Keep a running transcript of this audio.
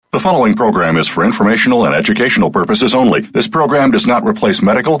following program is for informational and educational purposes only. This program does not replace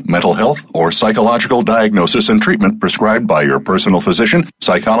medical, mental health, or psychological diagnosis and treatment prescribed by your personal physician,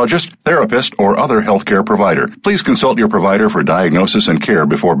 psychologist, therapist, or other healthcare provider. Please consult your provider for diagnosis and care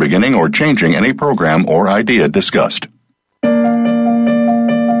before beginning or changing any program or idea discussed.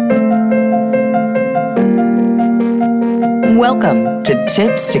 Welcome to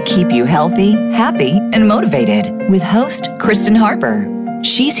Tips to Keep You Healthy, Happy, and Motivated with host Kristen Harper.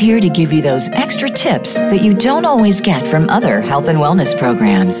 She's here to give you those extra tips that you don't always get from other health and wellness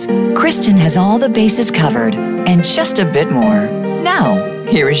programs. Kristen has all the bases covered and just a bit more. Now,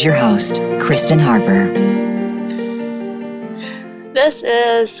 here is your host, Kristen Harper. This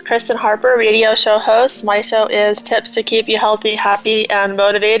is Kristen Harper, radio show host. My show is Tips to Keep You Healthy, Happy, and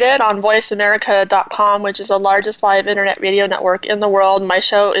Motivated on voiceamerica.com, which is the largest live internet radio network in the world. My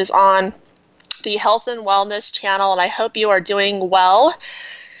show is on the Health and Wellness channel, and I hope you are doing well.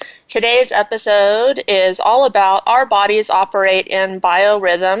 Today's episode is all about our bodies operate in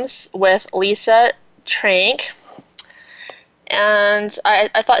biorhythms with Lisa Trank. And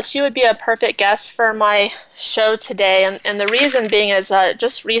I thought she would be a perfect guest for my show today. And the reason being is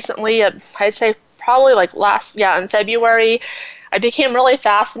just recently, I'd say probably in February, I became really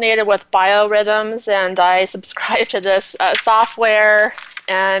fascinated with biorhythms, and I subscribed to this software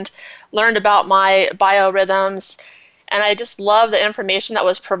and learned about my biorhythms. And I just love the information that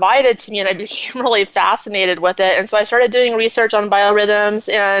was provided to me, and I became really fascinated with it. And so I started doing research on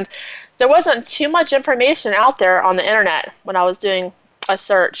biorhythms, and there wasn't too much information out there on the internet when I was doing a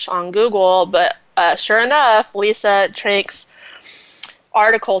search on Google, but sure enough, Lisa Trank's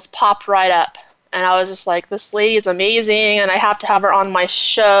articles popped right up. And I was just like, this lady is amazing, and I have to have her on my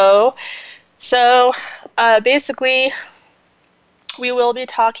show. So basically, we will be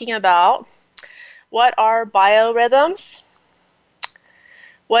talking about what are biorhythms,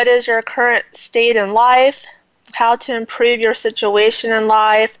 what is your current state in life, how to improve your situation in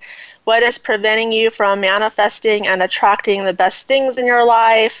life, what is preventing you from manifesting and attracting the best things in your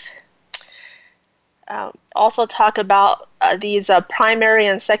life. Also talk about these primary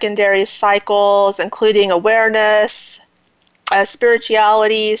and secondary cycles, including awareness,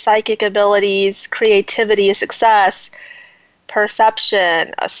 spirituality, psychic abilities, creativity, success,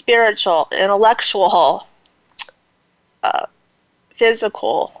 perception, spiritual, intellectual,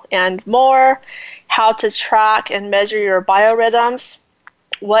 physical, and more, how to track and measure your biorhythms,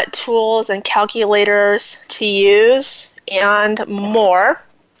 what tools and calculators to use, and more.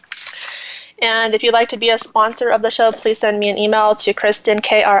 And if you'd like to be a sponsor of the show, please send me an email to Kristen,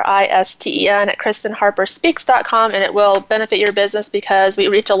 Kristen, at KristenHarperSpeaks.com, and it will benefit your business because we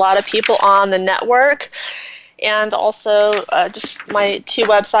reach a lot of people on the network. And also just my two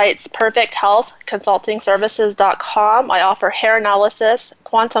websites, perfecthealthconsultingservices.com. I offer hair analysis,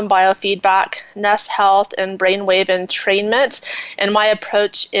 quantum biofeedback, Nest Health, and brainwave entrainment. And my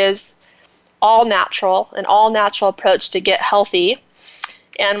approach is all natural, an all-natural approach to get healthy.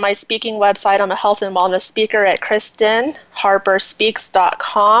 And my speaking website, I'm a health and wellness speaker at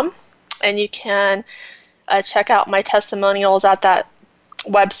KristenHarperSpeaks.com. And you can check out my testimonials at that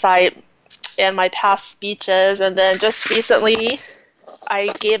website and my past speeches. And then just recently I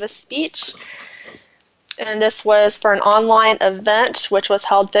gave a speech, and this was for an online event which was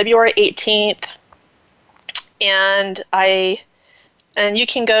held February 18th, and you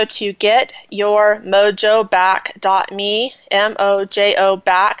can go to getyourmojoback.me,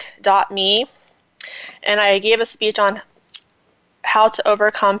 mojoback.me, and I gave a speech on how to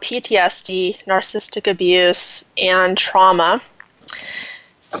overcome PTSD, narcissistic abuse, and trauma.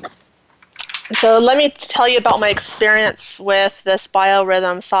 So let me tell you about my experience with this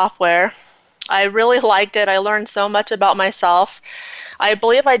biorhythm software. I really liked it. I learned so much about myself. I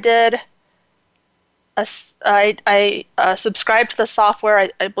believe I did. I subscribed to the software.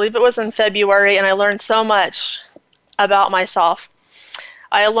 I believe it was in February, and I learned so much about myself.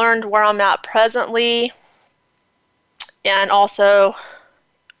 I learned where I'm at presently, and also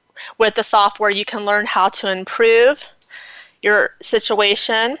with the software, you can learn how to improve your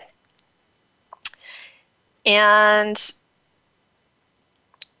situation. And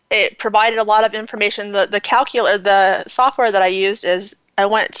it provided a lot of information. The software that I used is, I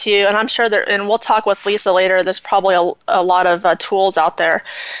went to, and I'm sure there, and we'll talk with Lisa later, there's probably a lot of tools out there.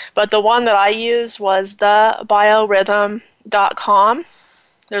 But the one that I used was the biorhythm.com.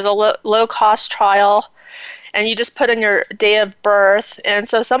 There's a low-cost trial, and you just put in your day of birth. And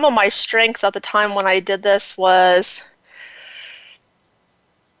so some of my strengths at the time when I did this was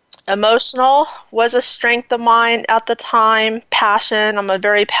Emotional was a strength of mine at the time. Passion, I'm a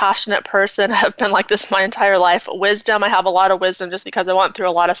very passionate person. I've been like this my entire life. Wisdom, I have a lot of wisdom just because I went through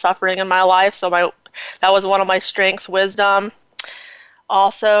a lot of suffering in my life. So that was one of my strengths, wisdom.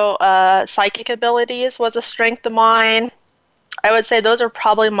 Also, psychic abilities was a strength of mine. I would say those are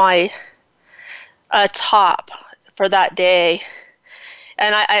probably my top for that day.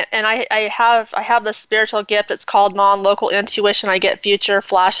 And I have the spiritual gift. It's called non-local intuition. I get future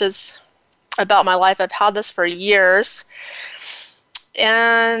flashes about my life. I've had this for years.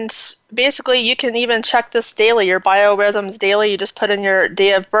 And basically, you can even check this daily, your biorhythms daily. You just put in your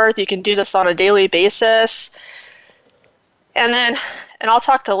day of birth. You can do this on a daily basis. And I'll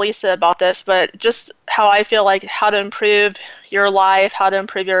talk to Lisa about this, but just how I feel like how to improve your life, how to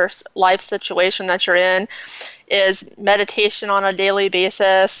improve your life situation that you're in is meditation on a daily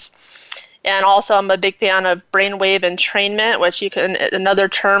basis. And also I'm a big fan of brainwave entrainment, which another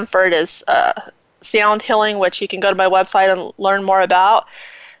term for it is sound healing, which you can go to my website and learn more about.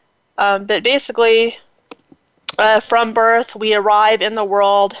 But basically, from birth, we arrive in the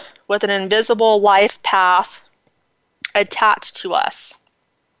world with an invisible life path attached to us.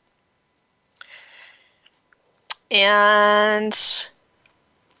 And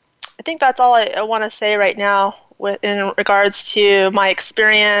I think that's all I want to say right now in regards to my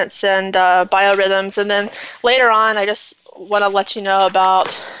experience and biorhythms. And then later on, I just want to let you know about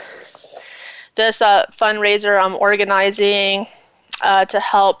this fundraiser I'm organizing to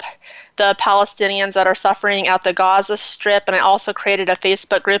help the Palestinians that are suffering at the Gaza Strip, and I also created a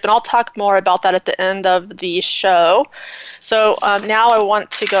Facebook group, and I'll talk more about that at the end of the show. So now I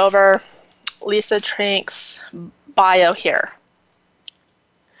want to go over Lisa Trank's bio here.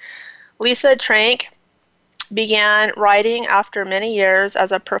 Lisa Trank began writing after many years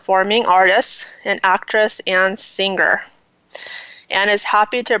as a performing artist, an actress, and singer, and is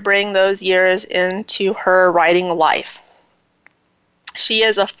happy to bring those years into her writing life. She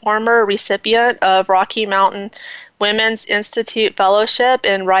is a former recipient of Rocky Mountain Women's Institute Fellowship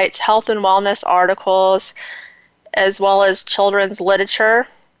and writes health and wellness articles as well as children's literature.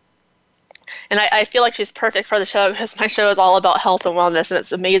 And I feel like she's perfect for the show because my show is all about health and wellness, and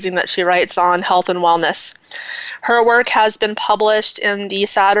it's amazing that she writes on health and wellness. Her work has been published in the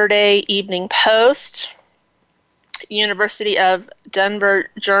Saturday Evening Post, University of Denver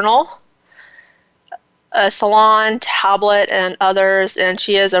Journal, Salon, Tablet, and others, and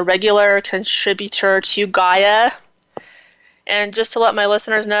she is a regular contributor to Gaia. And just to let my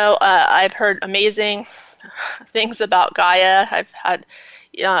listeners know, I've heard amazing things about Gaia. I've had,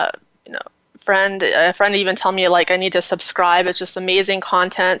 a friend even tell me like I need to subscribe. It's just amazing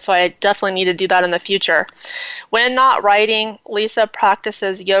content, so I definitely need to do that in the future. When not writing, Lisa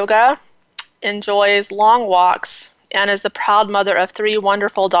practices yoga, enjoys long walks, and is the proud mother of 3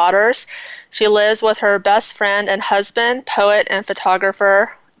 wonderful daughters. She lives with her best friend and husband, poet and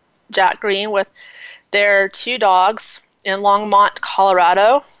photographer Jack Green, with their 2 dogs in Longmont,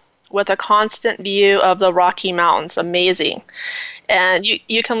 Colorado, with a constant view of the Rocky Mountains. Amazing. And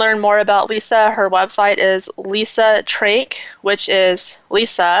you can learn more about Lisa. Her website is Lisa Trank, which is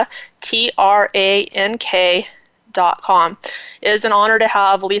Lisa, TRANK.com. It is an honor to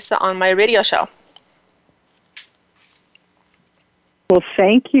have Lisa on my radio show. Well,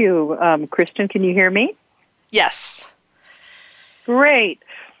 thank you. Kristen, can you hear me? Yes. Great.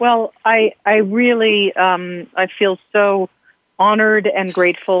 Well, I really, I feel so honored and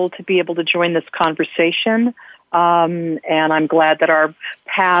grateful to be able to join this conversation. And I'm glad that our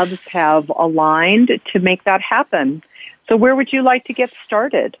paths have aligned to make that happen. So where would you like to get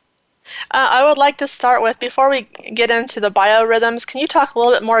started? I would like to start with, before we get into the biorhythms, can you talk a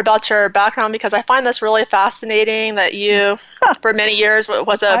little bit more about your background? Because I find this really fascinating that you, for many years,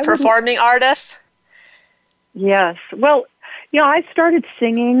 was a performing artist. Yes. Well, I started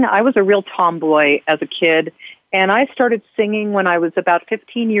singing. I was a real tomboy as a kid, and I started singing when I was about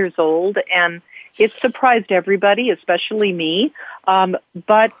 15 years old, and it surprised everybody, especially me.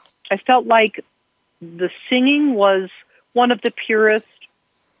 But I felt like the singing was one of the purest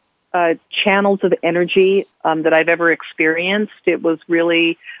channels of energy that I've ever experienced. It was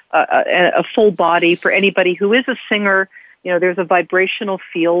really a full body. For anybody who is a singer, there's a vibrational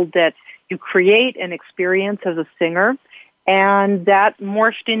field that you create and experience as a singer, and that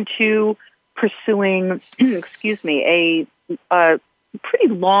morphed into pursuing, a pretty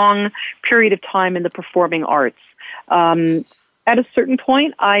long period of time in the performing arts. At a certain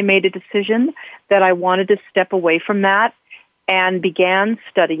point, I made a decision that I wanted to step away from that and began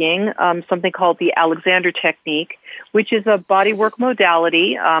studying something called the Alexander Technique, which is a bodywork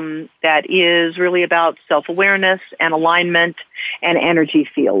modality that is really about self-awareness and alignment and energy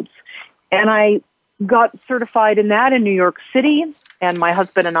fields. And I got certified in that in New York City, and my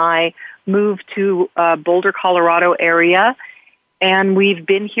husband and I moved to Boulder, Colorado area, and we've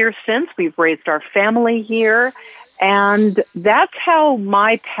been here since. We've raised our family here, and that's how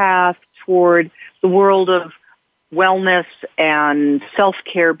my path toward the world of wellness and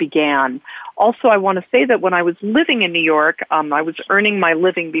self-care began. Also, I want to say that when I was living in New York, I was earning my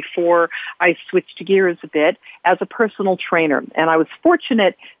living before I switched gears a bit as a personal trainer. And I was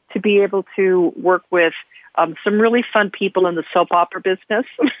fortunate to be able to work with some really fun people in the soap opera business.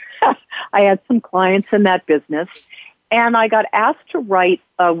 I had some clients in that business. And I got asked to write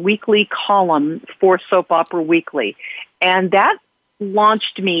a weekly column for Soap Opera Weekly. And that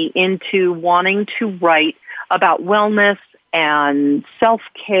launched me into wanting to write about wellness and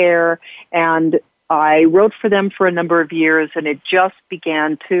self-care, and I wrote for them for a number of years, and it just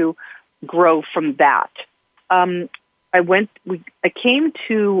began to grow from that. I came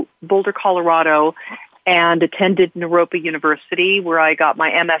to Boulder, Colorado, and attended Naropa University, where I got my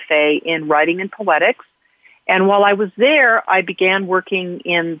MFA in writing and poetics. And while I was there, I began working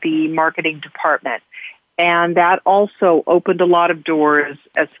in the marketing department. And that also opened a lot of doors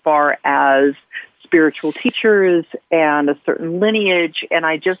as far as spiritual teachers and a certain lineage. And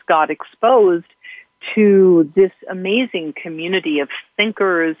I just got exposed to this amazing community of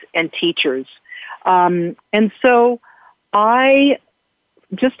thinkers and teachers. And so I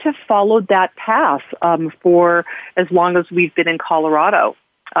just have followed that path for as long as we've been in Colorado.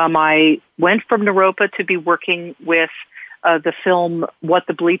 I went from Naropa to be working with the film What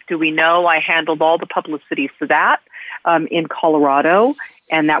the Bleep Do We Know? I handled all the publicity for that in Colorado,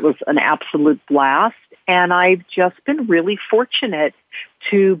 and that was an absolute blast. And I've just been really fortunate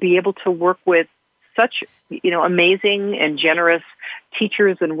to be able to work with such, amazing and generous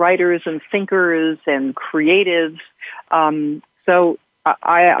teachers and writers and thinkers and creatives. So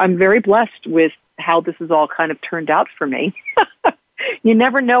I'm very blessed with how this has all kind of turned out for me. You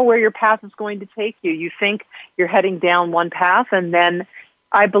never know where your path is going to take you. You think you're heading down one path, and then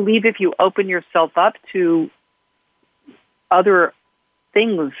I believe if you open yourself up to other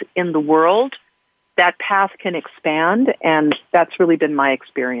things in the world, that path can expand, and that's really been my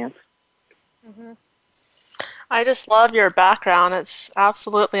experience. Mm-hmm. I just love your background. It's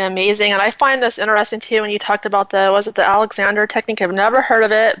absolutely amazing. And I find this interesting, too, when you talked about the Alexander Technique? I've never heard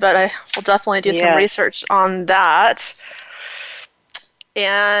of it, but I will definitely do some research on that.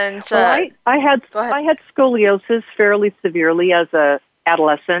 And I had scoliosis fairly severely as a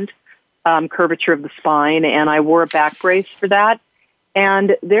adolescent, curvature of the spine, and I wore a back brace for that.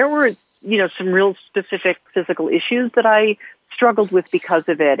 And there were, some real specific physical issues that I struggled with because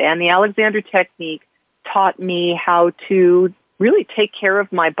of it. And the Alexander Technique taught me how to really take care of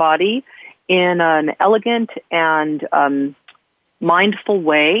my body in an elegant and mindful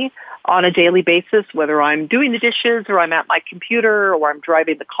way on a daily basis, whether I'm doing the dishes or I'm at my computer or I'm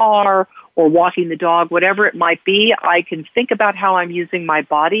driving the car or walking the dog, whatever it might be. I can think about how I'm using my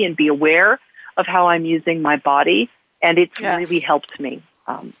body and be aware of how I'm using my body, and it's really helped me.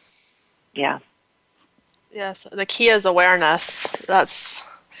 Yes, the key is awareness. That's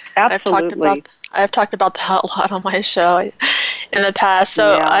absolutely. I've talked about that a lot on my show in the past.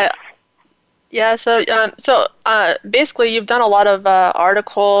 So So basically, you've done a lot of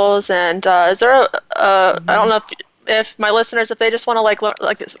articles, and is there I don't know if my listeners, if they just want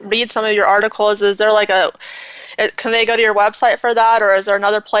to read some of your articles, is there can they go to your website for that, or is there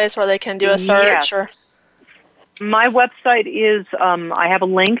another place where they can do a search? Or my website is I have a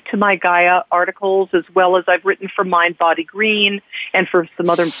link to my Gaia articles, as well as I've written for Mind, Body, Green and for some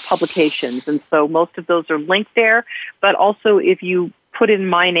other publications, and so most of those are linked there. But also, if you put in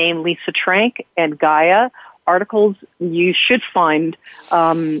my name, Lisa Trank, and Gaia articles, you should find,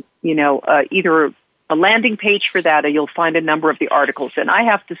 either a landing page for that, or you'll find a number of the articles. And I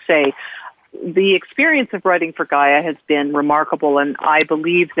have to say, the experience of writing for Gaia has been remarkable, and I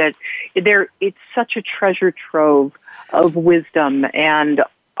believe that it's such a treasure trove of wisdom. And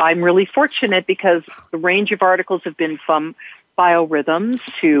I'm really fortunate because the range of articles have been from biorhythms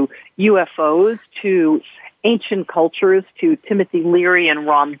to UFOs to ancient cultures to Timothy Leary and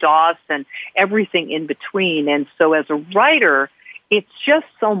Ram Dass and everything in between. And so as a writer, it's just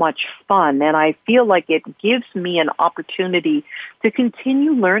so much fun. And I feel like it gives me an opportunity to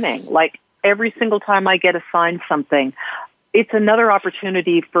continue learning. Like every single time I get assigned something, it's another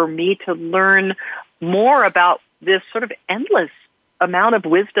opportunity for me to learn more about this sort of endless amount of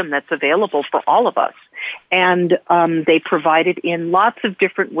wisdom that's available for all of us. And they provide it in lots of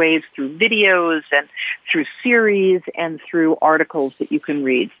different ways through videos and through series and through articles that you can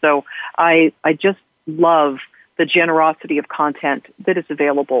read. So I just love the generosity of content that is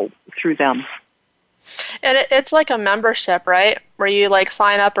available through them. And it's like a membership, right? Where you like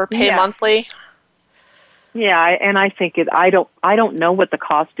sign up or pay monthly? Yeah, and I think I don't know what the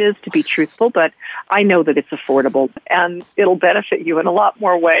cost is, to be truthful, but I know that it's affordable and it'll benefit you in a lot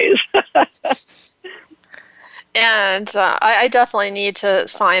more ways. And I definitely need to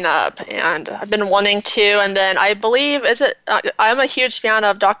sign up, and I've been wanting to. And then I believe, I'm a huge fan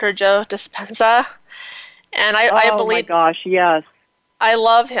of Dr. Joe Dispenza, and I believe. Oh my gosh, yes. I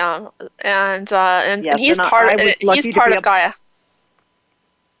love him, and yes, he's and part of Gaia.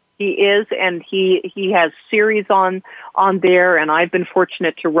 He is, and he has series on there, and I've been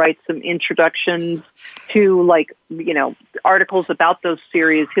fortunate to write some introductions to, articles about those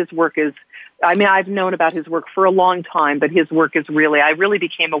series. His work is, I've known about his work for a long time, but his work is I really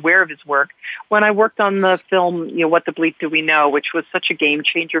became aware of his work when I worked on the film, What the Bleep Do We Know, which was such a game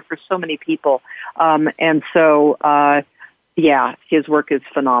changer for so many people. And so, his work is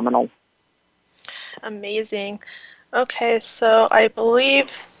phenomenal. Amazing. Okay, so I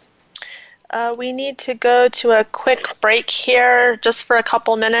believe we need to go to a quick break here just for a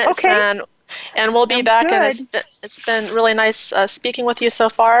couple minutes. Okay. And we'll be back. Good. And it's been really nice speaking with you so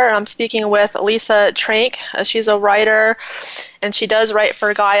far. I'm speaking with Lisa Trank. She's a writer, and she does write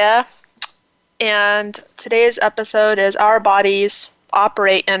for Gaia. And today's episode is Our Bodies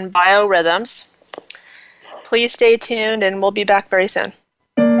Operate in Biorhythms. Please stay tuned, and we'll be back very soon.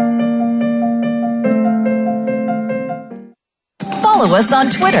 Follow us on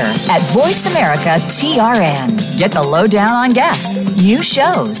Twitter at VoiceAmericaTRN. Get the lowdown on guests, new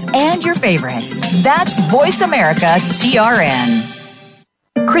shows, and your favorites. That's VoiceAmericaTRN.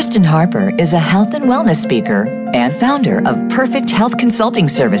 Kristen Harper is a health and wellness speaker and founder of Perfect Health Consulting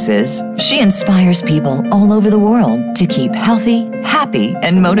Services. She inspires people all over the world to keep healthy, happy,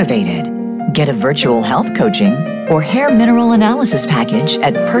 and motivated. Get a virtual health coaching or hair mineral analysis package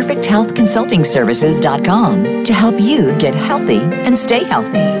at perfecthealthconsultingservices.com to help you get healthy and stay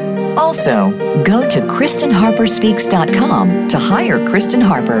healthy. Also, go to KristenHarperSpeaks.com to hire Kristen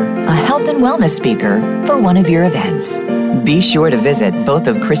Harper, a health and wellness speaker, for one of your events. Be sure to visit both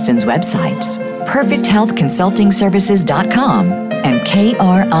of Kristen's websites, perfecthealthconsultingservices.com and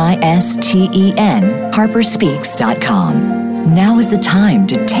KRISTEN HarperSpeaks.com. Now is the time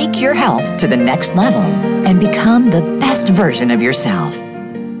to take your health to the next level and become the best version of yourself.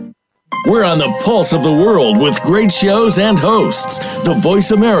 We're on the pulse of the world with great shows and hosts. The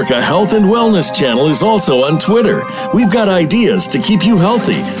Voice America Health and Wellness channel is also on Twitter. We've got ideas to keep you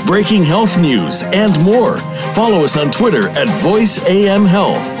healthy, breaking health news, and more. Follow us on Twitter at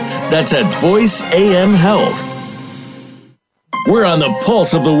VoiceAMHealth. That's at VoiceAMHealth. We're on the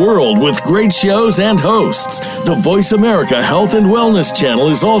pulse of the world with great shows and hosts. The Voice America Health and Wellness channel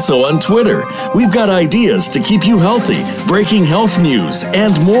is also on Twitter. We've got ideas to keep you healthy, breaking health news,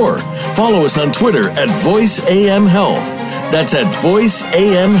 and more. Follow us on Twitter at VoiceAMHealth. That's at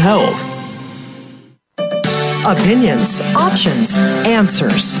VoiceAMHealth. Opinions, options,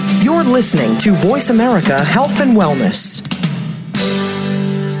 answers. You're listening to Voice America Health and Wellness.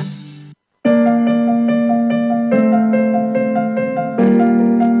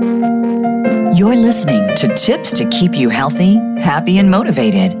 You're listening to Tips to Keep You Healthy, Happy, and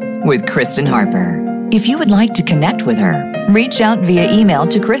Motivated with Kristen Harper. If you would like to connect with her, reach out via email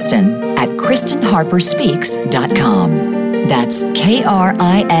to Kristen at KristenHarperSpeaks.com. That's KRISTEN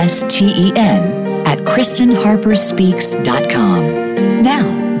at KristenHarperSpeaks.com.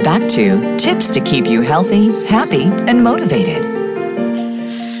 Now, back to Tips to Keep You Healthy, Happy, and Motivated.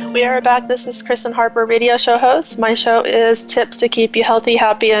 We are back. This is Kristen Harper, radio show host. My show is Tips to Keep You Healthy,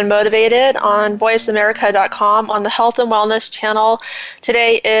 Happy, and Motivated on VoiceAmerica.com on the Health and Wellness channel.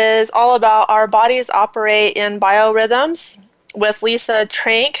 Today is all about Our Bodies Operate in Biorhythms with Lisa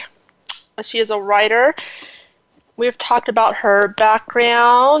Trank. She is a writer. We've talked about her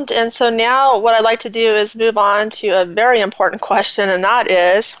background, and so now what I'd like to do is move on to a very important question, and that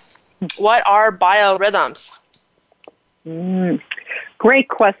is, what are biorhythms? Great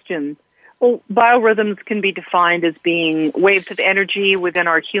question. Well, biorhythms can be defined as being waves of energy within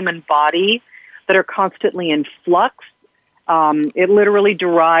our human body that are constantly in flux. It literally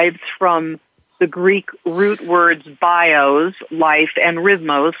derives from the Greek root words bios, life, and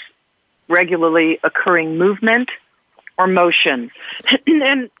rhythmos, regularly occurring movement or motion.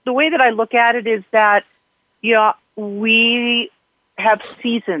 And the way that I look at it is that, we have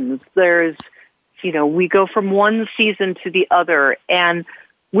seasons. There's we go from one season to the other, and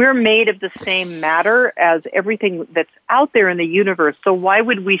we're made of the same matter as everything that's out there in the universe. So why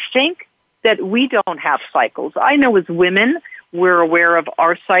would we think that we don't have cycles? I know as women, we're aware of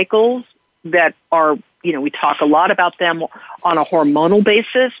our cycles that are, we talk a lot about them on a hormonal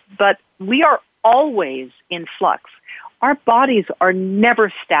basis, but we are always in flux. Our bodies are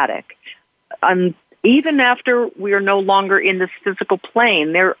never static. Even after we are no longer in this physical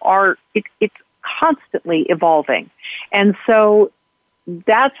plane, it's constantly evolving. And so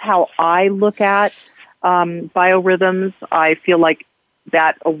that's how I look at biorhythms. I feel like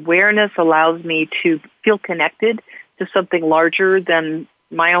that awareness allows me to feel connected to something larger than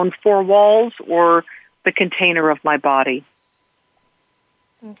my own four walls or the container of my body.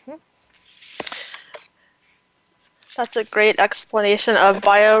 Mm-hmm. That's a great explanation of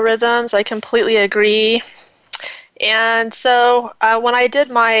biorhythms. I completely agree. And so when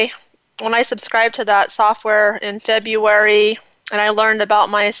I subscribed to that software in February, and I learned about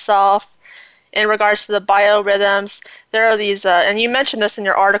myself in regards to the biorhythms, there are these, and you mentioned this in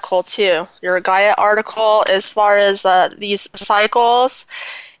your article too, your Gaia article, as far as these cycles.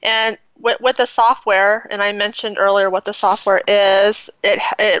 And with the software, and I mentioned earlier what the software is,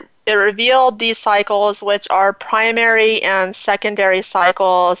 it revealed these cycles, which are primary and secondary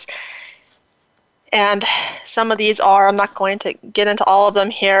cycles. And some of these are, I'm not going to get into all of them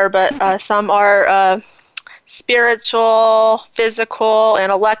here, but some are spiritual, physical,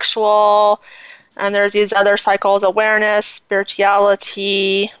 intellectual, and there's these other cycles: awareness,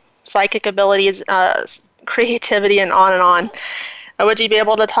 spirituality, psychic abilities, creativity, and on and on. Would you be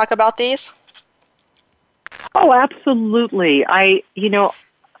able to talk about these? Oh, absolutely. I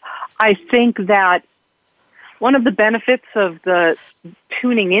think that one of the benefits of the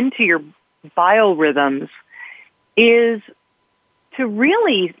tuning into your biorhythms is to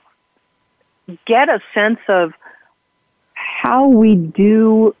really get a sense of how we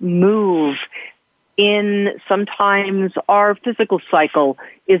do move in. Sometimes our physical cycle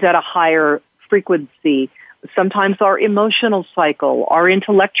is at a higher frequency. Sometimes our emotional cycle, our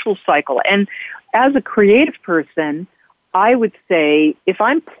intellectual cycle. And as a creative person, I would say if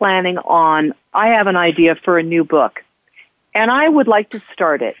I'm planning on, I have an idea for a new book, and I would like to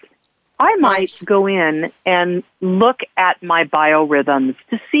start it, I might go in and look at my biorhythms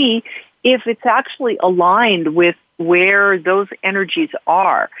to see if it's actually aligned with where those energies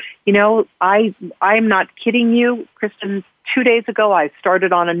are. I'm not kidding you, Kristen. 2 days ago, I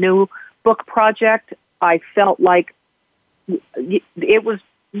started on a new book project. I felt like it was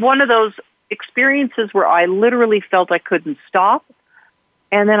one of those experiences where I literally felt I couldn't stop.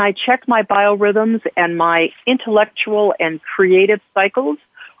 And then I checked my biorhythms, and my intellectual and creative cycles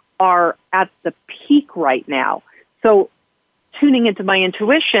are at the peak right now. So tuning into my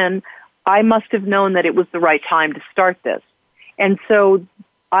intuition, I must have known that it was the right time to start this. And so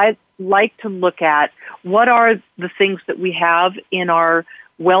I like to look at what are the things that we have in our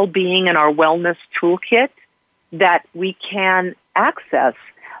well-being and our wellness toolkit that we can access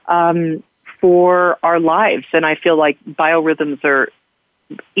for our lives. And I feel like biorhythms are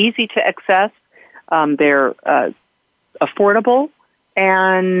easy to access. They're affordable.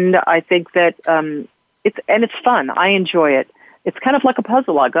 And I think that it's fun. I enjoy it. It's kind of like a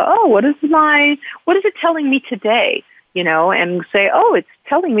puzzle. I go, oh, what is it telling me today? And say, oh, it's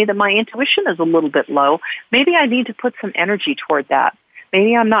telling me that my intuition is a little bit low. Maybe I need to put some energy toward that.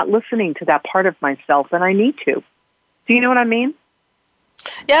 Maybe I'm not listening to that part of myself, and I need to. Do you know what I mean?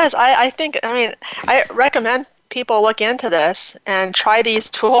 Yes, I I recommend people look into this and try these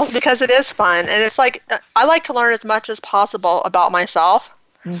tools because it is fun. And it's like, I like to learn as much as possible about myself.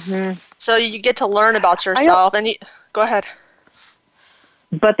 Mm-hmm. So you get to learn about yourself. Go ahead.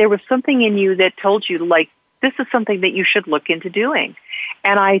 But there was something in you that told you, like, this is something that you should look into doing.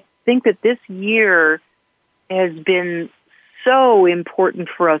 And I think that this year has been so important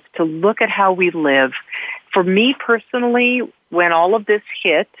for us to look at how we live. For me personally, when all of this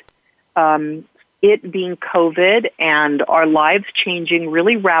hit, it being COVID and our lives changing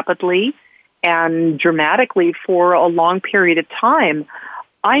really rapidly and dramatically for a long period of time,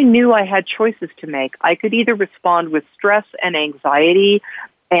 I knew I had choices to make. I could either respond with stress and anxiety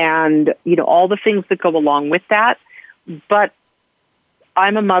and, all the things that go along with that. But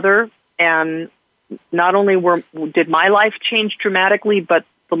I'm a mother, and not only did my life change dramatically, but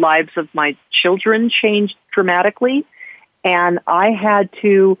the lives of my children changed dramatically. And I had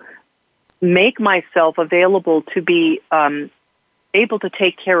to make myself available to be able to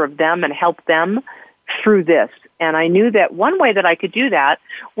take care of them and help them through this. And I knew that one way that I could do that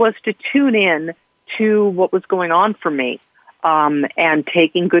was to tune in to what was going on for me. and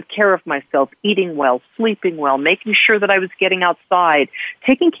taking good care of myself, eating well, sleeping well, making sure that I was getting outside,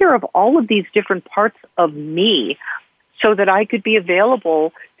 taking care of all of these different parts of me so that I could be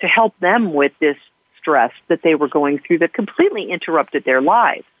available to help them with this stress that they were going through that completely interrupted their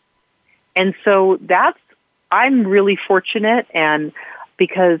lives. And so I'm really fortunate, and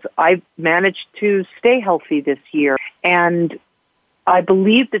because I've managed to stay healthy this year, and I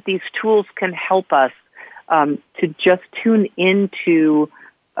believe that these tools can help us to just tune into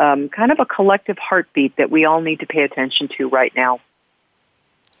kind of a collective heartbeat that we all need to pay attention to right now.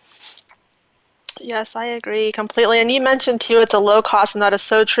 Yes, I agree completely. And you mentioned too, it's a low cost, and that is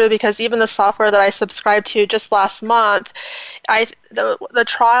so true, because even the software that I subscribed to just last month, the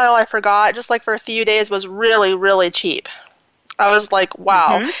trial, I forgot, just like for a few days, was really, really cheap. I was like,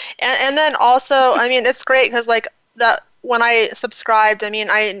 wow. Mm-hmm. And then also, I mean, it's great because like that when I subscribed, I mean,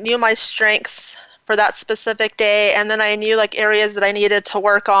 I knew my strengths for that specific day, and then I knew like areas that I needed to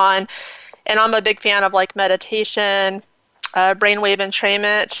work on. And I'm a big fan of like meditation, brainwave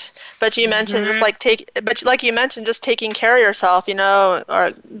entrainment. But you mentioned just like like you mentioned, just taking care of yourself, you know,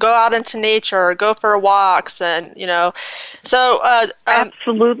 or go out into nature, or go for walks, and you know, so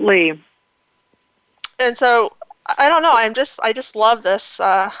absolutely. And so I don't know. I just love this.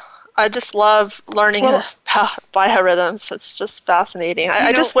 I just love learning about biorhythms. It's just fascinating.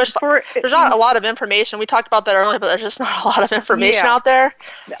 I just wish there's not a lot of information. We talked about that earlier, but there's just not a lot of information out there.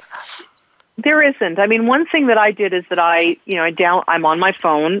 There isn't. I mean, one thing that I did is that I'm on my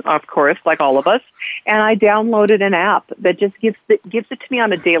phone, of course, like all of us, and I downloaded an app that just gives it to me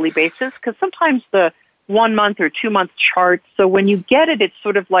on a daily basis, because sometimes the 1 month or 2 month charts, so when you get it, it's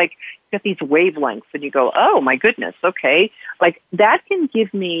sort of like you get these wavelengths, and you go, oh my goodness, okay. Like that can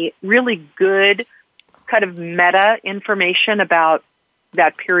give me really good kind of meta information about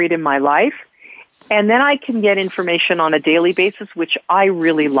that period in my life. And then I can get information on a daily basis, which I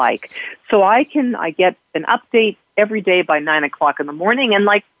really like. So I get an update every day by 9 o'clock in the morning. And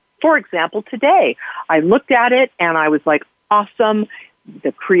like, for example, today, I looked at it and I was like, awesome.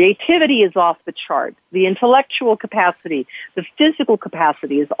 The creativity is off the chart. The intellectual capacity, the physical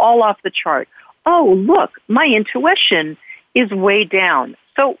capacity is all off the chart. Oh, look, my intuition is way down.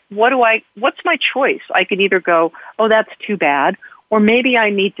 So what's my choice? I could either go, oh, that's too bad, or maybe I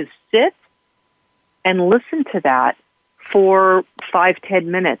need to sit and listen to that for 5-10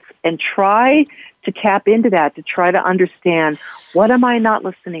 minutes and try to tap into that, to try to understand, what am I not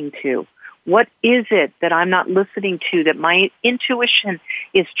listening to? What is it that I'm not listening to that my intuition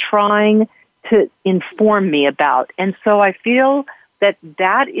is trying to inform me about? And so I feel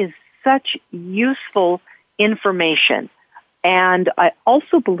that is such useful information. And I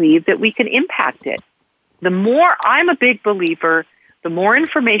also believe that we can impact it. I'm a big believer, the more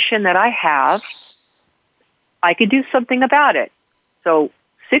information that I have, I could do something about it. So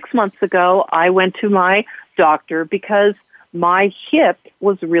 6 months ago, I went to my doctor because my hip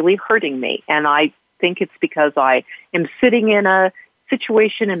was really hurting me. And I think it's because I am sitting in a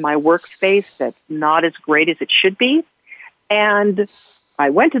situation in my workspace that's not as great as it should be. And I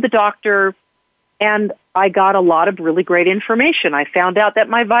went to the doctor and I got a lot of really great information. I found out that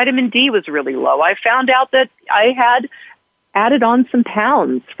my vitamin D was really low. I found out that I had added on some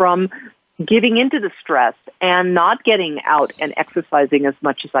pounds from giving into the stress and not getting out and exercising as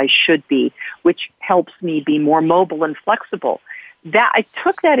much as I should be, which helps me be more mobile and flexible. That I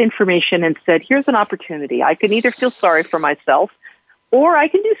took that information and said, here's an opportunity. I can either feel sorry for myself or I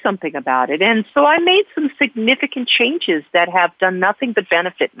can do something about it. And so I made some significant changes that have done nothing but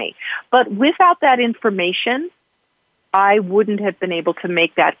benefit me. But without that information, I wouldn't have been able to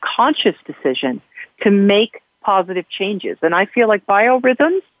make that conscious decision to make positive changes. And I feel like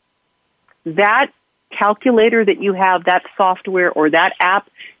Biorhythms, that calculator that you have, that software or that app,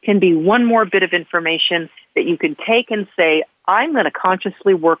 can be one more bit of information that you can take and say, I'm going to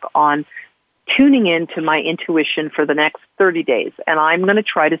consciously work on tuning into my intuition for the next 30 days, and I'm going to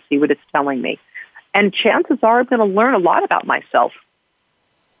try to see what it's telling me. And chances are I'm going to learn a lot about myself.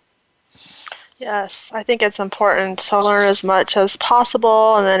 Yes, I think it's important to learn as much as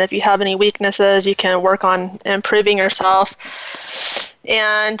possible, and then if you have any weaknesses, you can work on improving yourself.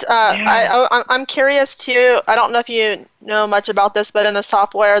 And I'm curious too, I don't know if you know much about this, but in the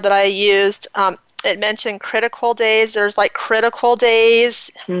software that I used, it mentioned critical days. There's like critical days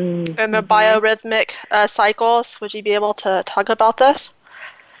in the biorhythmic cycles. Would you be able to talk about this?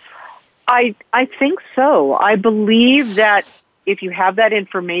 I think so. I believe that if you have that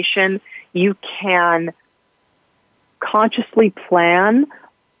information, you can consciously plan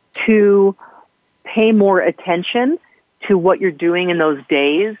to pay more attention to what you're doing in those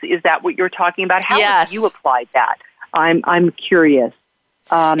days. Is that what you're talking about? How have you applied that? I'm curious.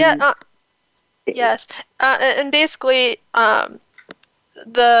 Yes, and basically, the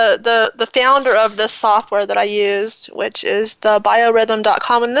founder of this software that I used, which is the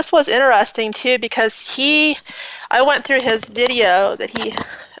biorhythm.com, and this was interesting too because I went through his video that he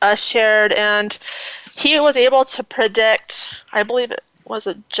shared, and he was able to predict, I believe it was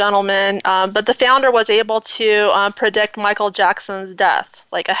a gentleman, but the founder was able to predict Michael Jackson's death,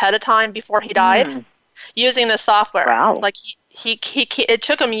 like ahead of time before he died, using this software. Wow. Like he it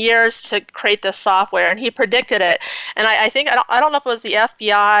took him years to create this software, and he predicted it. And I think I don't know if it was the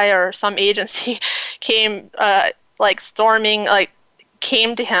FBI or some agency came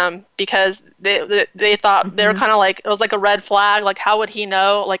came to him because they thought they were kind of like, it was like a red flag, like how would he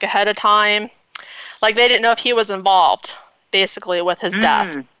know like ahead of time, like they didn't know if he was involved basically with his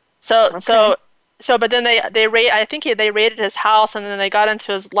death. So but then they raided his house, and then they got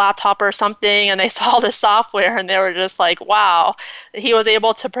into his laptop or something, and they saw the software, and they were just like, wow, he was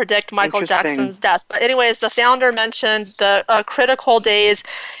able to predict Michael Jackson's death. But anyways, the founder mentioned the critical days,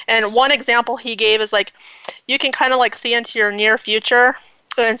 and one example he gave is like, you can kind of like see into your near future.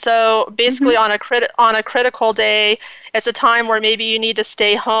 And so basically on a critical day, it's a time where maybe you need to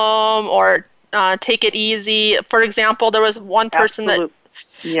stay home or take it easy. For example, there was one person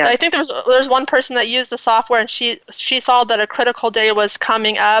I think there's one person that used the software, and she saw that a critical day was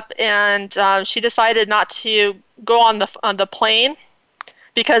coming up, and she decided not to go on the plane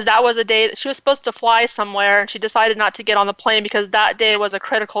because that was a day that she was supposed to fly somewhere, and she decided not to get on the plane because that day was a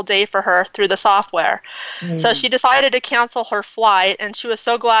critical day for her through the software. So she decided to cancel her flight, and she was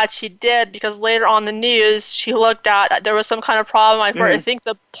so glad she did because later on the news she looked at, there was some kind of problem. I think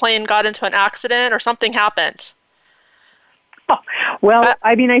the plane got into an accident or something happened. Well,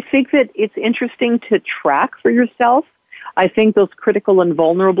 I mean, I think that it's interesting to track for yourself. I think those critical and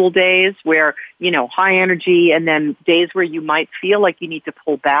vulnerable days where, high energy, and then days where you might feel like you need to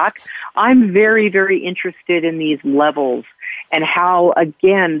pull back. I'm very, very interested in these levels and how,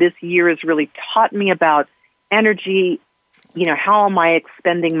 again, this year has really taught me about energy. How am I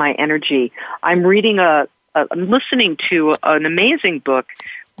expending my energy? I'm reading I'm listening to an amazing book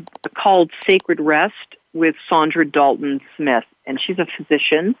called Sacred Rest with Sandra Dalton Smith, and she's a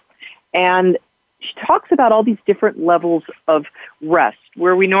physician, and she talks about all these different levels of rest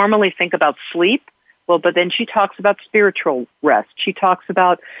where we normally think about sleep. Well, but then she talks about spiritual rest. She talks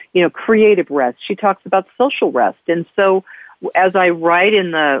about, creative rest. She talks about social rest. And so as I write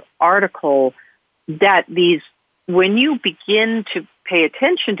in the article that when you begin to pay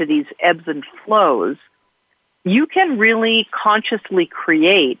attention to these ebbs and flows, you can really consciously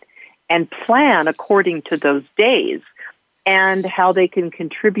create and plan according to those days and how they can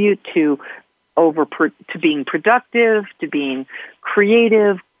contribute to being productive, to being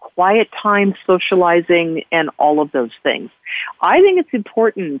creative, quiet time, socializing, and all of those things. I think it's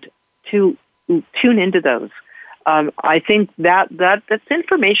important to tune into those. I think that's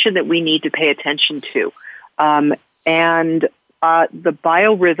information that we need to pay attention to. And the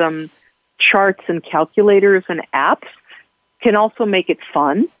biorhythm charts and calculators and apps can also make it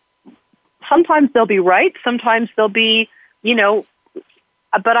fun. Sometimes they'll be right. Sometimes they'll be,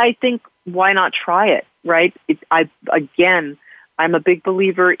 but I think why not try it, right? I'm a big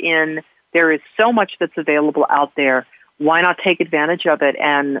believer in there is so much that's available out there. Why not take advantage of it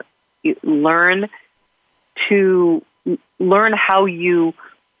and learn how you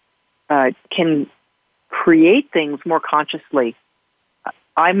can create things more consciously.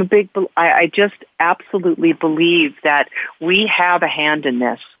 I just absolutely believe that we have a hand in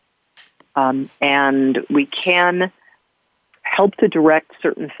this. And we can help to direct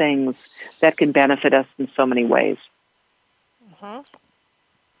certain things that can benefit us in so many ways.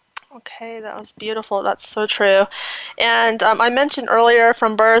 Okay, that was beautiful. That's so true. And I mentioned earlier,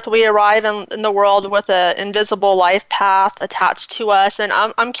 from birth, we arrive in the world with an invisible life path attached to us. And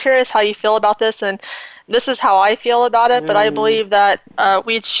I'm curious how you feel about this. And this is how I feel about it. But I believe that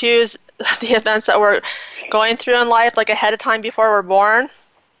we choose the events that we're going through in life, like ahead of time before we're born.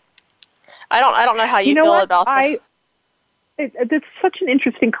 I don't know how you feel about that. It's such an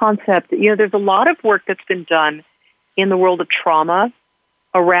interesting concept. There's a lot of work that's been done in the world of trauma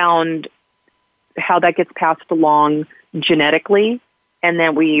around how that gets passed along genetically, and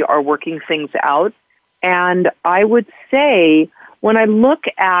then we are working things out. And I would say, when I look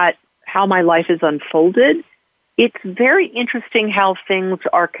at how my life is unfolded, it's very interesting how things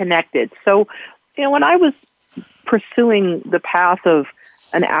are connected. So, when I was pursuing the path of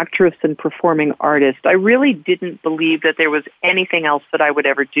an actress and performing artist, I really didn't believe that there was anything else that I would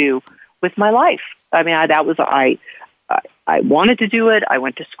ever do with my life. I mean, I wanted to do it. I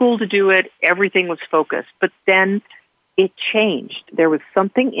went to school to do it. Everything was focused. But then it changed. There was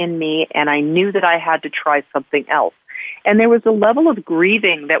something in me, and I knew that I had to try something else. And there was a level of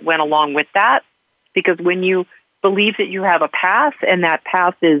grieving that went along with that, because when you believe that you have a path and that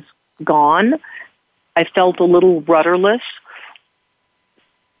path is gone, I felt a little rudderless.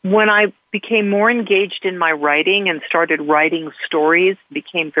 When I became more engaged in my writing and started writing stories,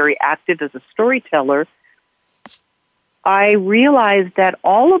 became very active as a storyteller, I realized that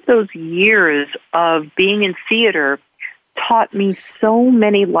all of those years of being in theater taught me so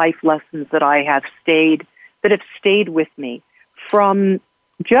many life lessons that have stayed with me, from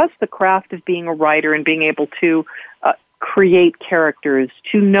just the craft of being a writer and being able to create characters,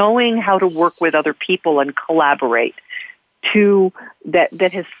 to knowing how to work with other people and collaborate, to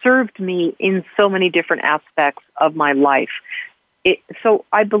that has served me in so many different aspects of my life. So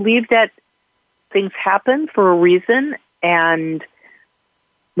I believe that things happen for a reason, and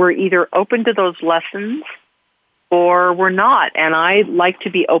we're either open to those lessons or we're not. And I like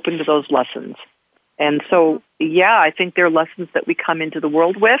to be open to those lessons. And so, yeah, I think they're lessons that we come into the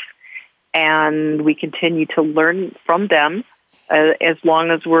world with, and we continue to learn from them as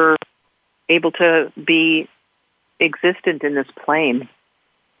long as we're able to be existent in this plane.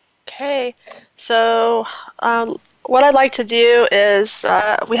 Okay, so what I'd like to do is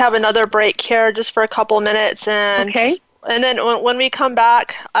we have another break here just for a couple minutes, and then when we come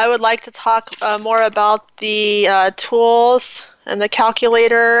back, I would like to talk more about the tools and the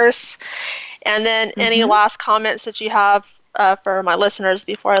calculators, and then any last comments that you have for my listeners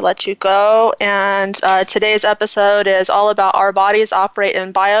before I let you go. And today's episode is all about Our Bodies Operate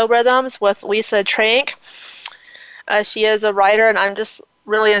in Biorhythms with Lisa Trank. She is a writer, and I'm just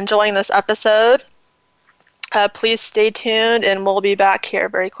really enjoying this episode. Please stay tuned, and we'll be back here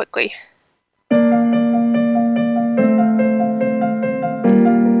very quickly.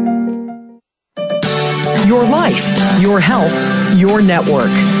 Your life, your health, your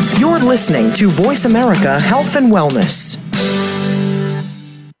network. You're listening to Voice America Health and Wellness.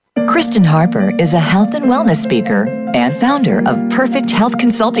 Kristen Harper is a health and wellness speaker and founder of Perfect Health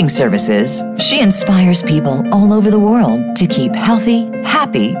Consulting Services. She inspires people all over the world to keep healthy,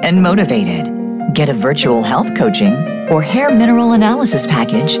 happy, and motivated. Get a virtual health coaching or hair mineral analysis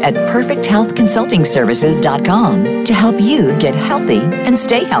package at perfecthealthconsultingservices.com to help you get healthy and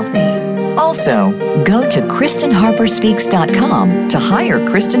stay healthy. Also, go to KristenHarperSpeaks.com to hire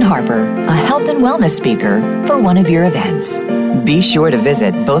Kristen Harper, a health and wellness speaker, for one of your events. Be sure to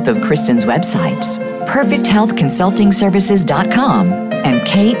visit both of Kristen's websites, perfecthealthconsultingservices.com and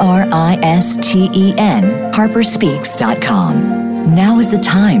KRISTEN HarperSpeaks.com. Now is the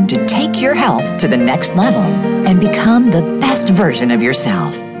time to take your health to the next level and become the best version of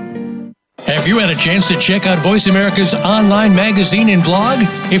yourself. Have you had a chance to check out Voice America's online magazine and blog?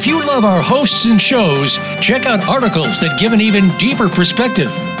 If you love our hosts and shows, check out articles that give an even deeper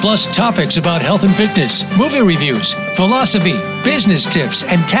perspective, plus topics about health and fitness, movie reviews, philosophy, business tips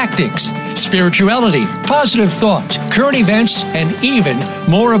and tactics, spirituality, positive thought, current events, and even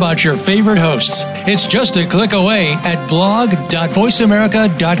more about your favorite hosts. It's just a click away at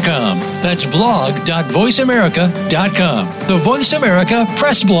blog.voiceamerica.com. That's blog.voiceamerica.com. The Voice America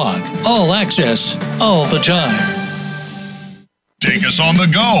Press Blog. All access, all the time. Take us on the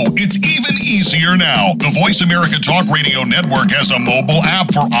go. It's even easier now. The Voice America Talk Radio Network has a mobile app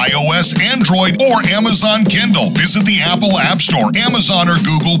for iOS, Android, or Amazon Kindle. Visit the Apple App Store, Amazon, or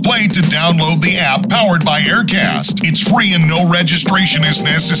Google Play to download the app powered by Aircast. It's free and no registration is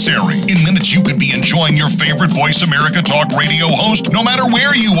necessary. In minutes, you could be enjoying your favorite Voice America Talk Radio host no matter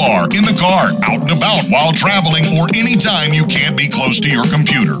where you are, in the car, out and about, while traveling, or anytime you can't be close to your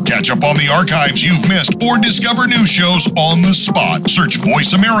computer. Catch up on the archives you've missed or discover new shows on the spot. Search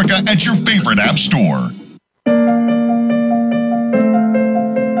Voice America at your favorite app store.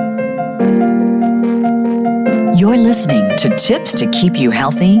 You're listening to Tips to Keep You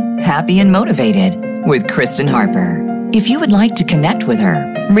Healthy, Happy, and Motivated with Kristen Harper. If you would like to connect with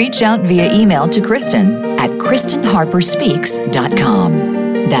her, reach out via email to Kristen at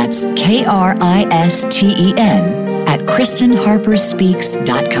KristenHarperSpeaks.com. That's KRISTEN at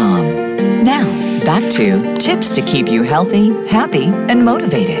KristenHarperSpeaks.com. Now, back to Tips to Keep You Healthy, Happy, and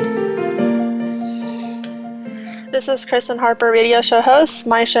Motivated. This is Kristen Harper, radio show host.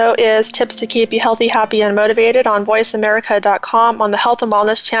 My show is Tips to Keep You Healthy, Happy, and Motivated on VoiceAmerica.com on the Health and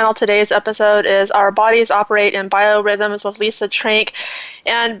Wellness channel. Today's episode is Our Bodies Operate in Biorhythms with Lisa Trank.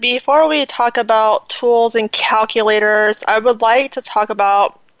 And before we talk about tools and calculators, I would like to talk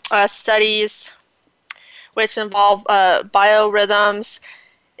about studies which involve biorhythms.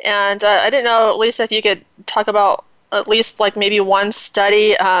 And I didn't know, Lisa, if you could talk about at least like maybe one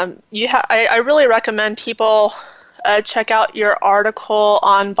study. I really recommend people check out your article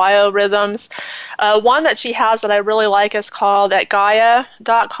on biorhythms. One that she has that I really like is called at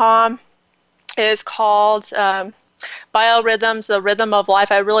Gaia.com. Is called Biorhythms, the Rhythm of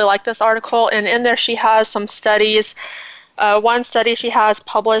Life. I really like this article, and in there she has some studies. One study she has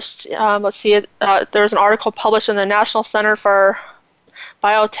published, there's an article published in the National Center for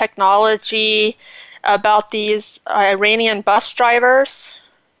Biotechnology about these Iranian bus drivers.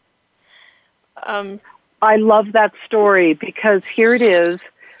 I love that story because here it is,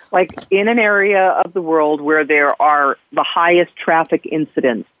 like in an area of the world where there are the highest traffic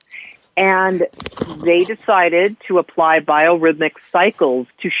incidents. And they decided to apply biorhythmic cycles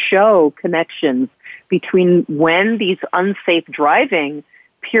to show connections between when these unsafe driving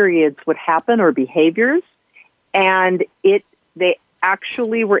periods would happen or behaviors. And they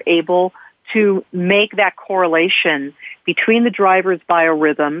actually were able to make that correlation between the driver's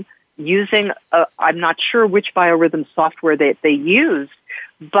biorhythm using, I'm not sure which biorhythm software they used,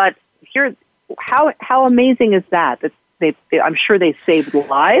 but here, how amazing is that? I'm sure they saved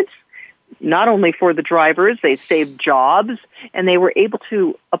lives. Not only for the drivers, they saved jobs, and they were able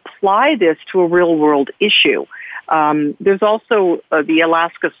to apply this to a real-world issue. There's also the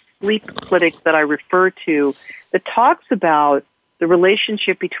Alaska Sleep Clinic that I refer to that talks about the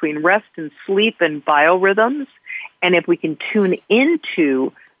relationship between rest and sleep and biorhythms, and if we can tune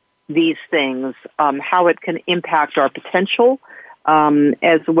into these things, how it can impact our potential,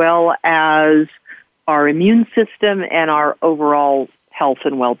 as well as our immune system and our overall health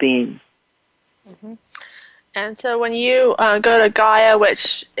and well-being. Mm-hmm. And so when you go to Gaia,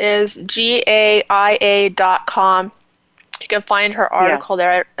 which is GAIA.com, you can find her article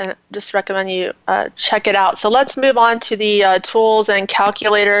there, and just recommend you check it out. So let's move on to the tools and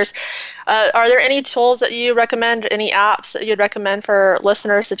calculators. Are there any tools that you recommend, any apps that you'd recommend for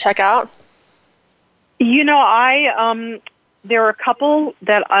listeners to check out? You know, there are a couple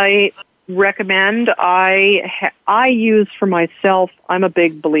that I recommend. I use for myself. I'm a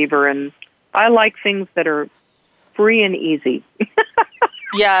big believer in. I like things that are free and easy.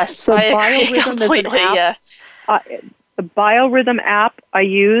 Yes, so Biorhythm completely. Is an app. Yeah. The Biorhythm app I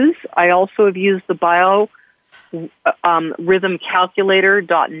use. I also have used the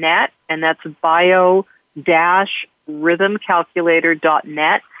biorhythmcalculator.net, and that's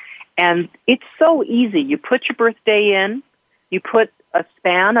bio-rhythmcalculator.net. And it's so easy. You put your birthday in. You put a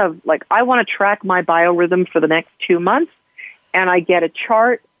span of, like, I want to track my biorhythm for the next 2 months, and I get a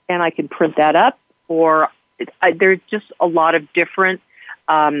chart, and I can print that up. Or there's just a lot of different,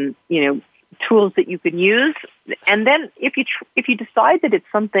 tools that you can use. And then if you decide that it's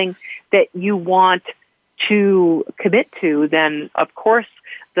something that you want to commit to, then of course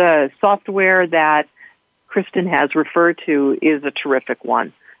the software that Kristen has referred to is a terrific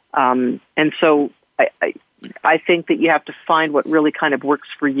one. And so I think that you have to find what really kind of works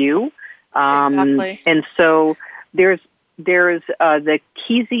for you. Exactly. And so there's the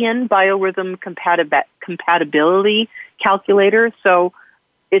Keynesian biorhythm compatibility calculator. So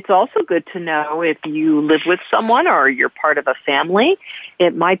it's also good to know if you live with someone or you're part of a family.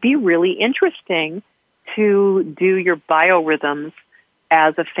 It might be really interesting to do your biorhythms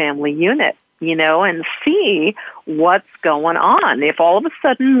as a family unit, and see what's going on. If all of a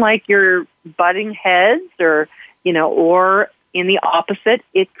sudden, like, you're butting heads or in the opposite,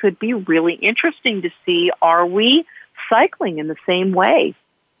 it could be really interesting to see, are we cycling in the same way?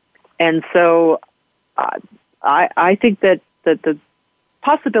 And so I think that the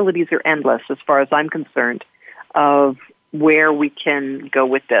possibilities are endless as far as I'm concerned of where we can go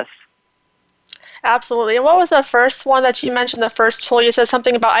with this. Absolutely. And what was the first one that you mentioned, the first tool? You said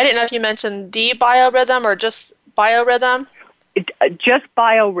something about, I didn't know if you mentioned the biorhythm or just biorhythm? Just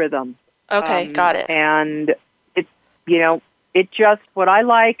biorhythm. Okay, got it. And what I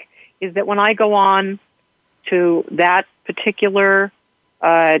like is that when I go on to that particular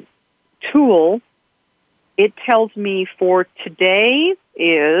tool, it tells me for today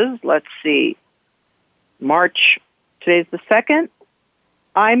is, let's see, March, today's the 2nd.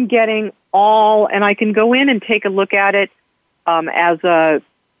 I'm getting and I can go in and take a look at it as a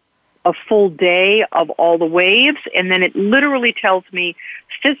full day of all the waves, and then it literally tells me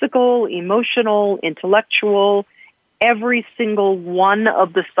physical, emotional, intellectual, every single one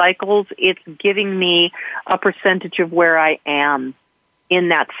of the cycles. It's giving me a percentage of where I am in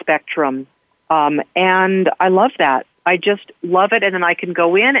that spectrum. And I love that. I just love it. And then I can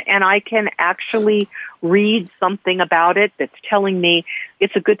go in and I can actually read something about it that's telling me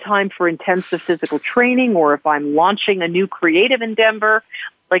it's a good time for intensive physical training, or if I'm launching a new creative endeavor.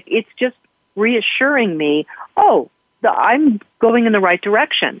 Like, it's just reassuring me, I'm going in the right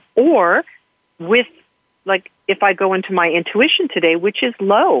direction. Or if if I go into my intuition today, which is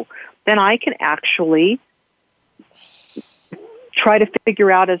low, then I can actually try to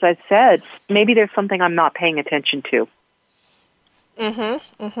figure out, as I said, maybe there's something I'm not paying attention to.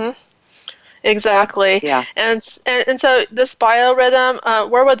 Exactly. Yeah. And so this biorhythm,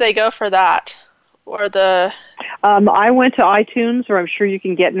 where would they go for that? Or the I went to iTunes, or I'm sure you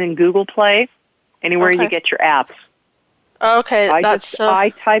can get it in Google Play, anywhere you get your apps. Okay, I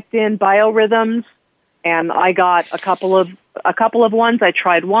typed in biorhythms, and I got a couple of ones. I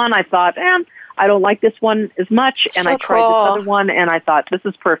tried one. I thought, I don't like this one as much, and I tried this other one, and I thought, this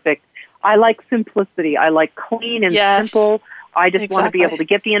is perfect. I like simplicity. I like clean and simple. I just want to be able to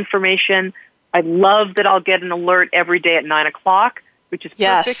get the information. I love that I'll get an alert every day at 9 o'clock, which is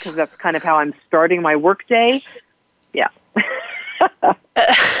perfect because that's kind of how I'm starting my work day. Yeah.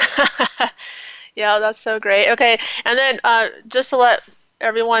 Yeah, that's so great. Okay, and then just to let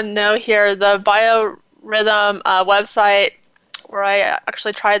everyone know here, the Biorhythm website where I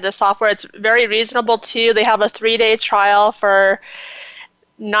actually tried the software, it's very reasonable too. They have a 3-day trial for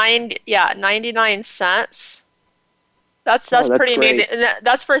 99 cents. That's pretty amazing. And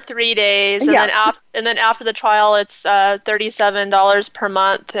that's for 3 days, and then after the trial, it's $37 per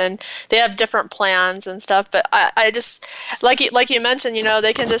month, and they have different plans and stuff. But I just like you mentioned,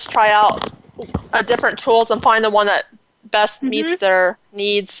 they can just try out different tools and find the one that best meets their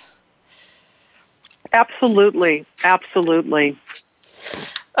needs. Absolutely.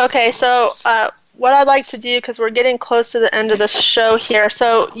 Okay, so what I'd like to do, because we're getting close to the end of the show here,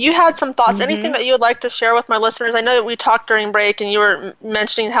 so you had some thoughts, anything that you would like to share with my listeners? I know that we talked during break, and you were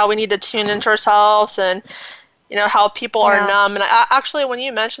mentioning how we need to tune into ourselves, and how people are numb. And actually, when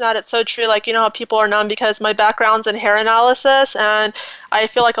you mentioned that, it's so true. Like, how people are numb, because my background's in hair analysis, and I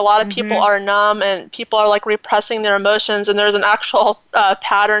feel like a lot of people are numb, and people are like repressing their emotions. And there's an actual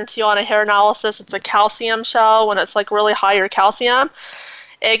pattern too on a hair analysis. It's a calcium shell. When it's like really higher calcium,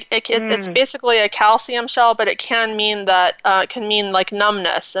 it's basically a calcium shell, but it can mean like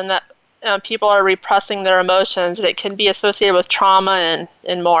numbness, and that people are repressing their emotions. And it can be associated with trauma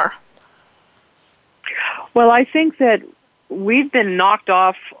and more. Well, I think that we've been knocked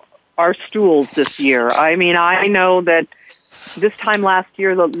off our stools this year. I mean, I know that this time last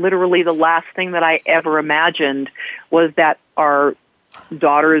year, literally the last thing that I ever imagined was that our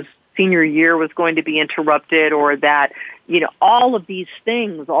daughter's senior year was going to be interrupted, or that, all of these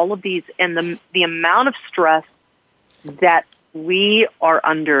things, and the amount of stress that we are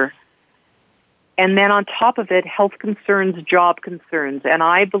under. And then on top of it, health concerns, job concerns. And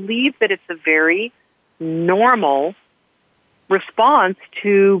I believe that it's a very normal response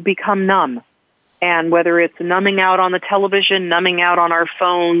to become numb. And whether it's numbing out on the television, numbing out on our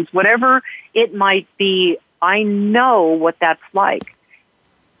phones, whatever it might be, I know what that's like.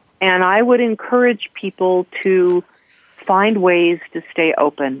 And I would encourage people to find ways to stay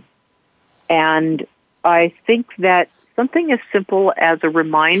open. And I think that something as simple as a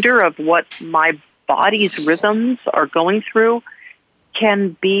reminder of what my body's rhythms are going through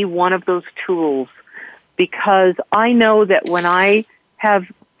can be one of those tools. Because I know that when I have,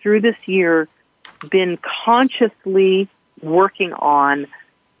 through this year, been consciously working on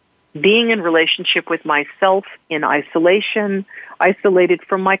being in relationship with myself in isolation, isolated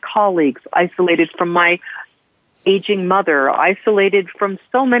from my colleagues, isolated from my aging mother, isolated from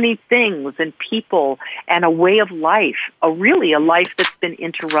so many things and people and a way of life, a life that's been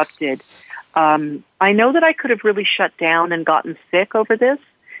interrupted. I know that I could have really shut down and gotten sick over this,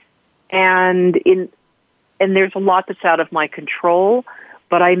 and there's a lot that's out of my control,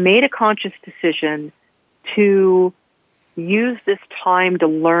 but I made a conscious decision to use this time to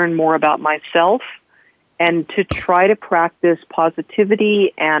learn more about myself and to try to practice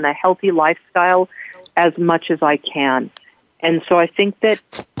positivity and a healthy lifestyle as much as I can. And so I think that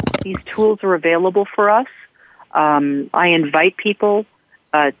these tools are available for us. I invite people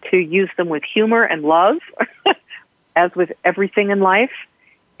to use them with humor and love, as with everything in life,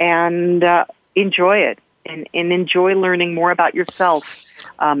 and enjoy it. And enjoy learning more about yourself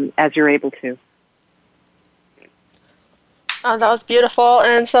as you're able to. That was beautiful.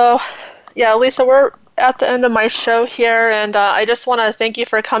 And so, Lisa, we're at the end of my show here, and I just want to thank you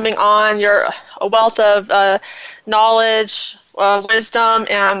for coming on. You're a wealth of knowledge, wisdom,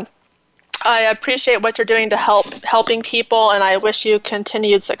 and I appreciate what you're doing to helping people, and I wish you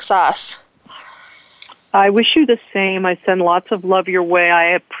continued success. I wish you the same. I send lots of love your way. I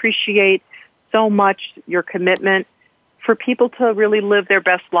appreciate so much your commitment for people to really live their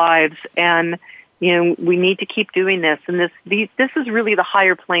best lives, and we need to keep doing this. And this is really the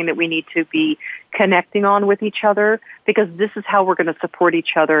higher plane that we need to be connecting on with each other, because this is how we're going to support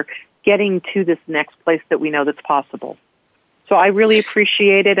each other getting to this next place that we know that's possible. So I really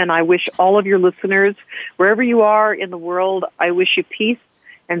appreciate it, and I wish all of your listeners, wherever you are in the world, I wish you peace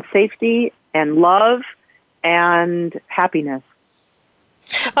and safety and love and happiness.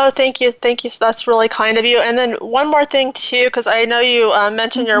 Oh, thank you. Thank you. That's really kind of you. And then one more thing, too, because I know you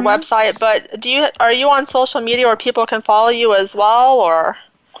mentioned your website, but are you on social media where people can follow you as well? Or?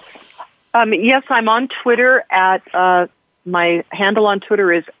 Yes, I'm on Twitter my handle on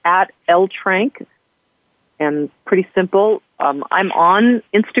Twitter is @LTrank, and pretty simple. I'm on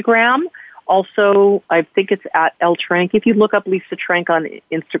Instagram. Also, I think it's @LTrank. If you look up Lisa Trank on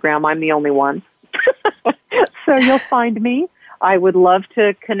Instagram, I'm the only one. So you'll find me. I would love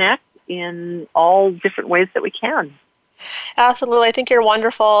to connect in all different ways that we can. Absolutely. I think you're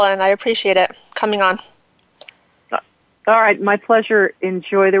wonderful, and I appreciate it coming on. All right. My pleasure.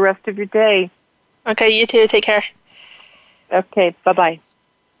 Enjoy the rest of your day. Okay. You too. Take care. Okay. Bye-bye.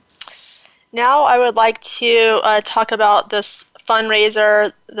 Now I would like to talk about this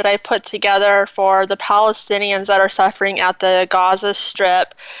fundraiser that I put together for the Palestinians that are suffering at the Gaza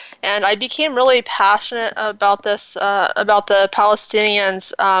Strip. And I became really passionate about this, about the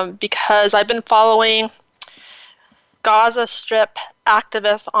Palestinians, because I've been following Gaza Strip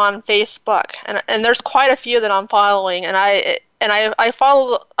activists on Facebook, and there's quite a few that I'm following, and I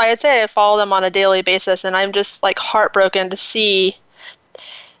follow. I'd say I follow them on a daily basis, and I'm just like heartbroken to see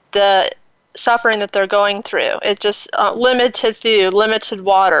the suffering that they're going through. It's just limited food, limited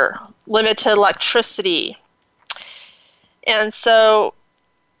water, limited electricity, and so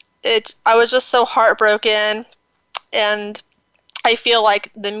I was just so heartbroken, and I feel like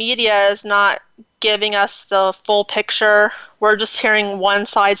the media is not giving us the full picture. We're just hearing one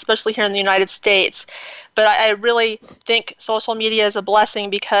side, especially here in the United States. But I really think social media is a blessing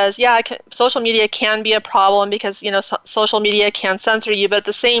because, social media can be a problem because, social media can censor you. But at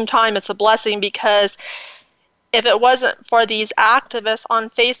the same time, it's a blessing because if it wasn't for these activists on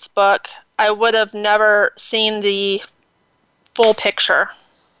Facebook, I would have never seen the full picture.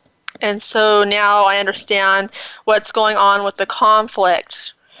 And so now I understand what's going on with the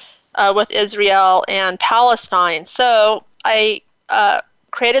conflict with Israel and Palestine. So I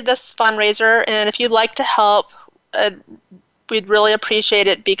created this fundraiser, and if you'd like to help, we'd really appreciate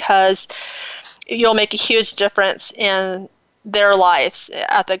it because you'll make a huge difference in their lives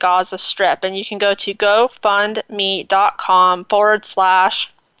at the Gaza Strip. And you can go to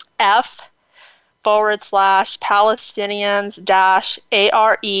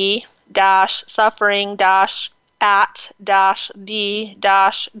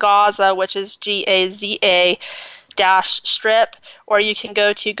which is GAZA-strip, or you can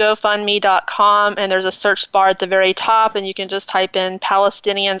go to GoFundMe.com, and there's a search bar at the very top, and you can just type in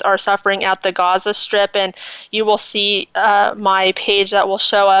Palestinians are suffering at the Gaza Strip, and you will see my page that will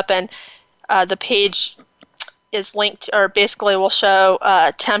show up, and the page is linked, or basically will show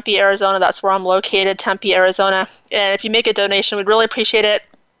Tempe, Arizona. That's where I'm located, Tempe, Arizona. And if you make a donation, we'd really appreciate it.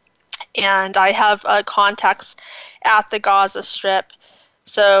 And I have contacts at the Gaza Strip,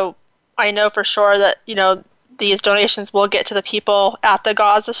 so I know for sure that these donations will get to the people at the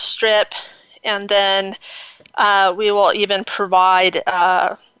Gaza Strip, and then we will even provide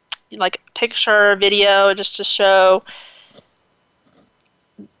like picture, video, just to show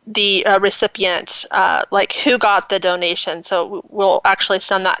the recipient, like who got the donation. So we'll actually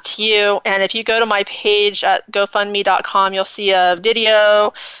send that to you. And if you go to my page at GoFundMe.com, you'll see a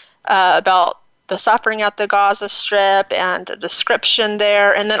video about the suffering at the Gaza Strip and a description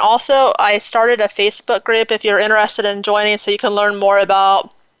there. And then also I started a Facebook group if you're interested in joining, so you can learn more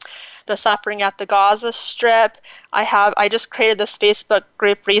about the suffering at the Gaza Strip. I just created this Facebook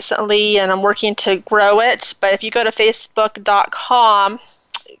group recently, and I'm working to grow it. But if you go to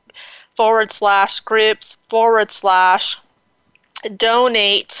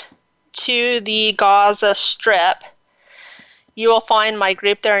facebook.com/groups/donate to the Gaza Strip, you will find my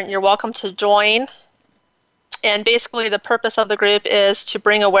group there, and you're welcome to join. And basically the purpose of the group is to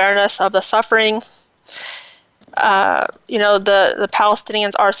bring awareness of the suffering. The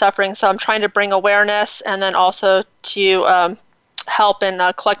Palestinians are suffering, so I'm trying to bring awareness, and then also to help in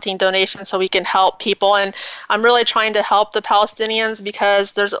collecting donations so we can help people. And I'm really trying to help the Palestinians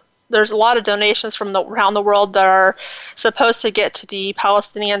because there's a lot of donations from around the world that are supposed to get to the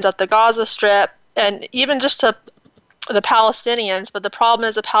Palestinians at the Gaza Strip, and even just to the Palestinians. But the problem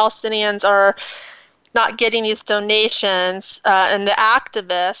is the Palestinians are not getting these donations, and the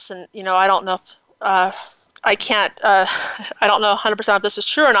activists, and I don't know if I don't know 100% if this is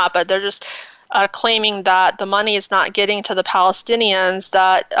true or not, but they're just claiming that the money is not getting to the Palestinians,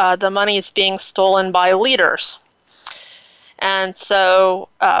 that the money is being stolen by leaders. And so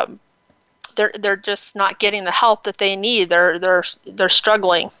they're just not getting the help that they need. They're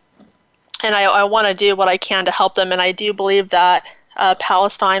struggling, and I want to do what I can to help them. And I do believe that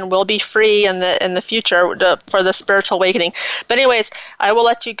Palestine will be free in the future for the spiritual awakening. But anyways, I will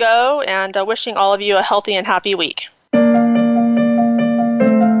let you go, and wishing all of you a healthy and happy week.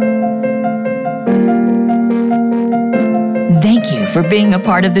 Thank you for being a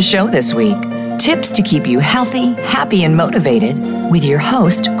part of the show this week. Tips to keep you healthy, happy, and motivated with your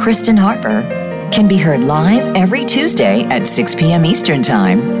host, Kristen Harper, can be heard live every Tuesday at 6 p.m. Eastern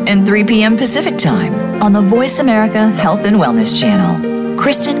Time and 3 p.m. Pacific Time on the Voice America Health and Wellness Channel.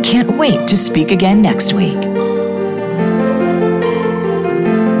 Kristen can't wait to speak again next week.